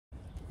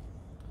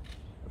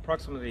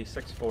Approximately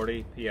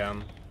 6:40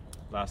 p.m.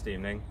 last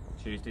evening,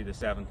 Tuesday the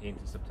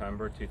 17th of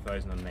September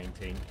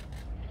 2019,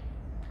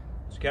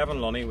 Mr. Kevin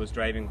Lunny was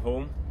driving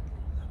home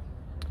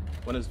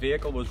when his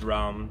vehicle was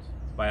rammed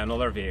by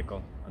another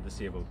vehicle and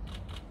disabled.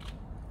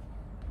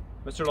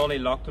 Mr. Lunny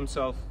locked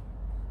himself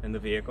in the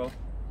vehicle,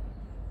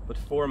 but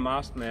four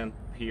masked men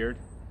appeared,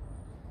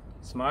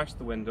 smashed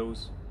the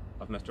windows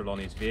of Mr.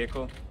 Lunny's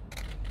vehicle,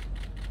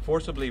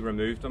 forcibly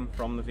removed him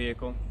from the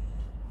vehicle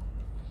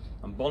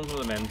and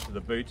bundled him into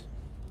the boot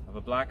of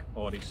a black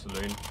Audi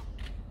saloon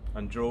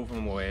and drove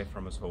him away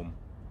from his home.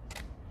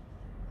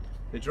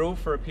 They drove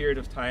for a period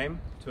of time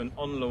to an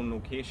unknown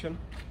location,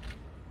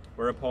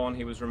 whereupon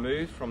he was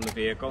removed from the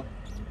vehicle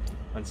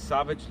and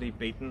savagely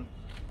beaten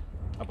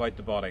about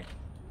the body.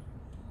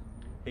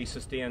 He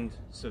sustained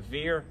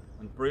severe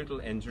and brutal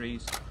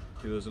injuries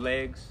to his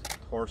legs,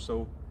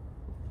 torso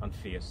and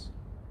face.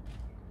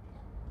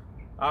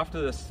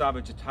 After this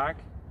savage attack,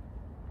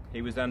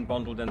 he was then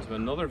bundled into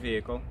another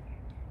vehicle,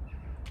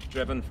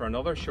 driven for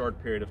another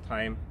short period of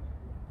time,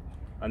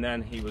 and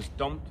then he was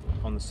dumped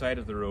on the side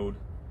of the road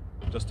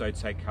just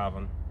outside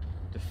Cavan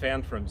to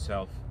fend for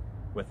himself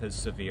with his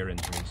severe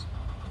injuries.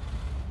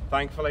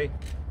 Thankfully,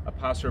 a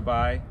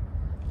passerby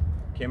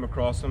came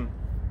across him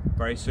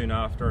very soon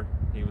after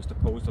he was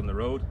deposed on the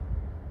road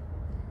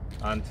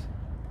and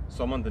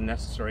summoned the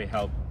necessary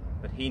help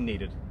that he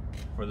needed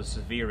for the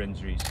severe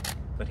injuries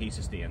that he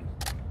sustained.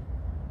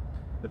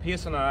 The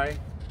PSNI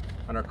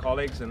and our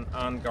colleagues in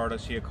An Garda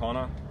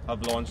Síochána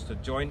have launched a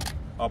joint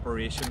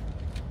operation,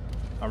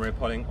 and we're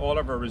putting all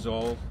of our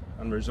resolve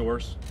and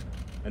resource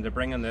into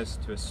bringing this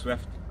to a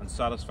swift and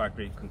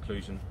satisfactory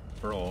conclusion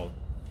for all.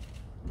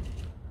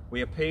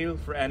 We appeal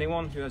for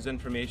anyone who has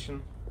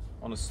information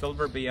on a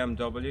silver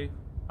BMW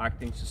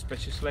acting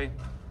suspiciously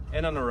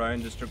in and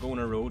around the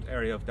Stragona Road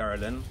area of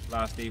Darlin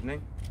last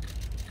evening.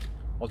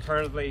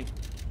 Alternatively,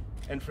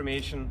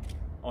 information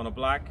on a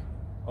black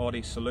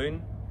Audi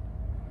saloon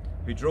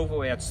who drove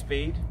away at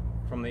speed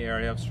from the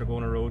area of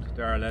Stragona Road,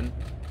 Darlin,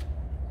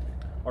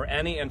 or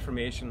any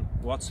information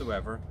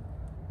whatsoever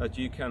that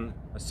you can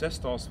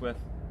assist us with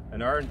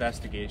in our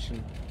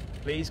investigation,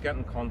 please get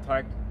in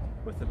contact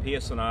with the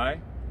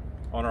PSNI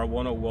on our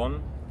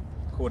 101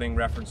 coding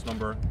reference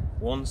number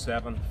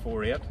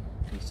 1748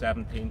 from the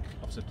 17th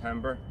of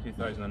September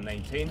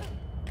 2019.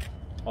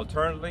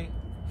 Alternatively,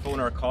 phone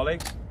our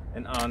colleagues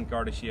in An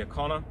Garda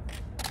Síochána,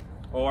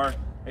 or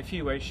if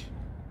you wish,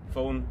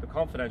 phone the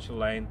confidential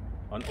line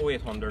on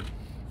 0800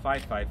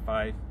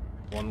 555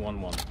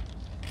 111.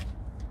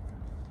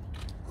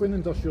 Quinn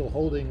Industrial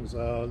Holdings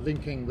are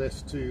linking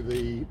this to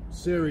the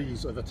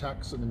series of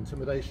attacks and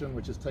intimidation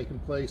which has taken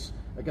place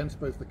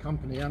against both the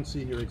company and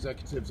senior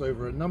executives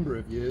over a number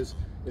of years.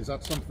 Is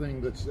that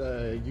something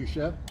that you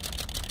share?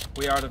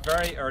 We are at a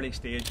very early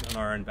stage in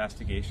our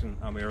investigation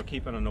and we are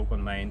keeping an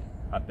open mind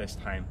at this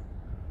time.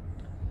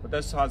 But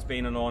this has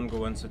been an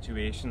ongoing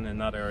situation in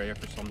that area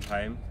for some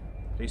time.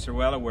 Police are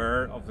well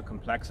aware of the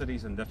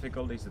complexities and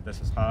difficulties that this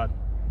has had.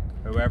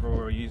 However,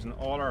 we're using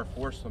all our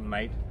force and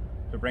might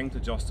to bring to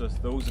justice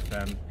those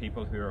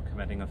people who are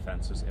committing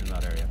offences in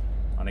that area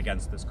and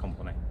against this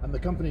company. And the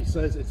company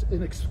says it's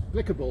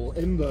inexplicable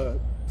in the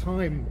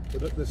time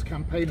that this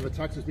campaign of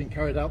attacks has been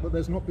carried out that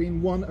there's not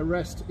been one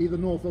arrest either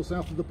north or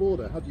south of the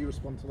border. How do you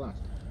respond to that?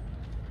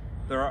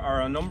 There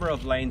are a number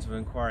of lines of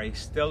inquiry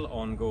still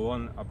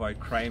ongoing about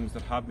crimes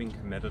that have been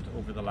committed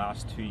over the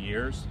last 2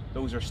 years.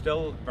 Those are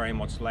still very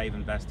much live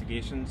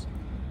investigations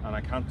and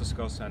I can't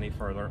discuss any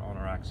further on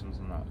our actions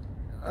on that.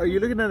 Are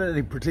you looking at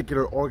any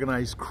particular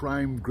organised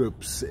crime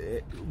groups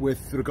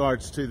with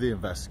regards to the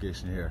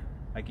investigation here?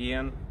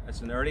 Again,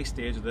 it's an early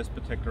stage of this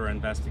particular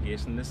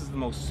investigation. This is the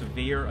most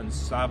severe and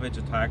savage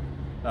attack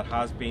that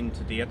has been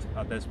to date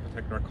at this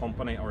particular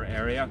company or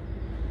area,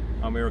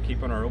 and we were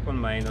keeping our open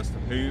mind as to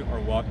who or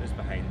what is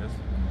behind this.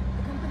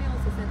 The company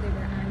also said they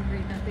were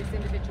angry that this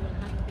individual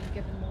hadn't been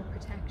given more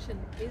protection.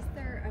 Is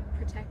there a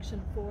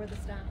protection for the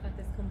staff at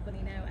this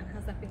company now, and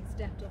has that been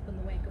stepped up in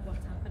the wake of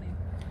what's happening?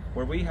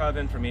 Where we have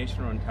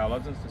information or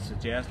intelligence to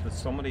suggest that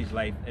somebody's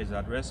life is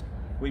at risk,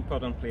 we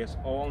put in place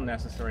all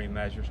necessary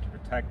measures to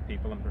protect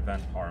people and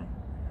prevent harm.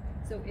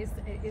 So is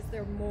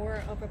there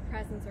more of a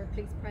presence or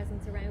police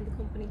presence around the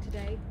company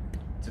today?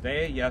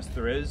 Today, yes,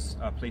 there is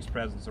a police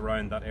presence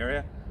around that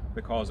area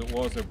because it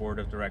was their Board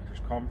of Directors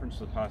conference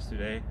the past 2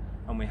 days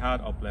and we had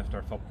uplifted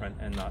our footprint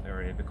in that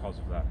area because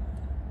of that.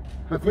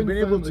 Have you been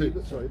able to?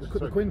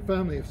 The Quinn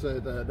family have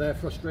said they're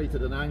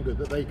frustrated and angered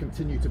that they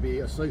continue to be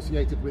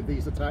associated with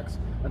these attacks,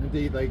 and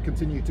indeed they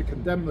continue to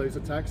condemn those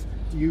attacks.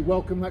 Do you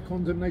welcome that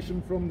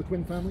condemnation from the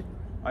Quinn family?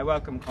 I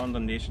welcome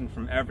condemnation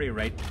from every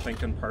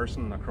right-thinking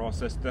person across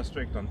this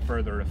district and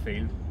further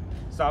afield.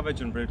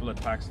 Savage and brutal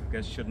attacks like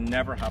this should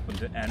never happen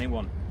to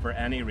anyone for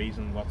any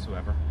reason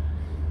whatsoever.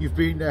 You've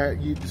been,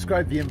 you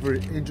described the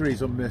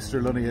injuries on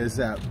Mr. Lunny as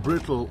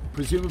brutal.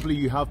 Presumably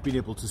you have been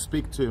able to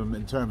speak to him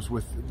in terms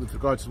with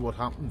regards to what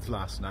happened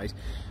last night.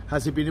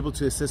 Has he been able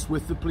to assist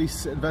with the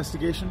police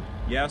investigation?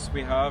 Yes,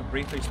 we have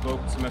briefly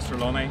spoke to Mr.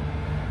 Lunny.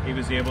 He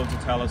was able to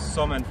tell us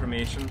some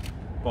information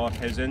but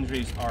his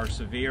injuries are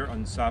severe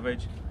and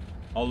savage.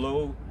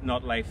 Although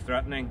not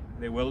life-threatening,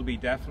 they will be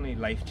definitely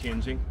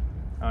life-changing,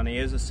 and he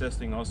is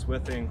assisting us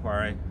with the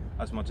inquiry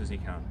as much as he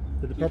can.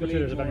 Did the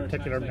perpetrators have any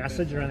particular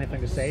message or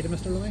anything to say to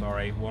Mr. Lunny?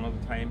 Sorry, one at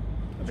a time.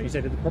 I was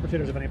say, did the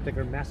perpetrators have any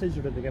particular message,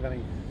 or did they give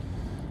any?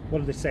 What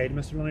did they say to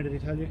Mr. Lunny? Did he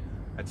tell you?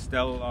 It's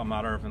still a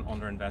matter of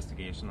under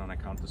investigation, and I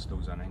can't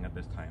disclose anything at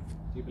this time.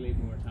 Do you believe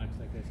more attacks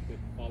like this could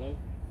follow?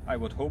 I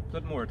would hope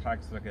that more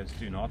attacks like this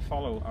do not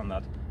follow, and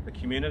that the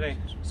community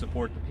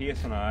support the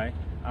PSNI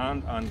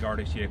and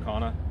Garda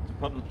Síochána to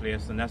put in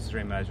place the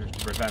necessary measures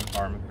to prevent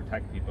harm and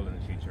protect people in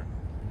the future.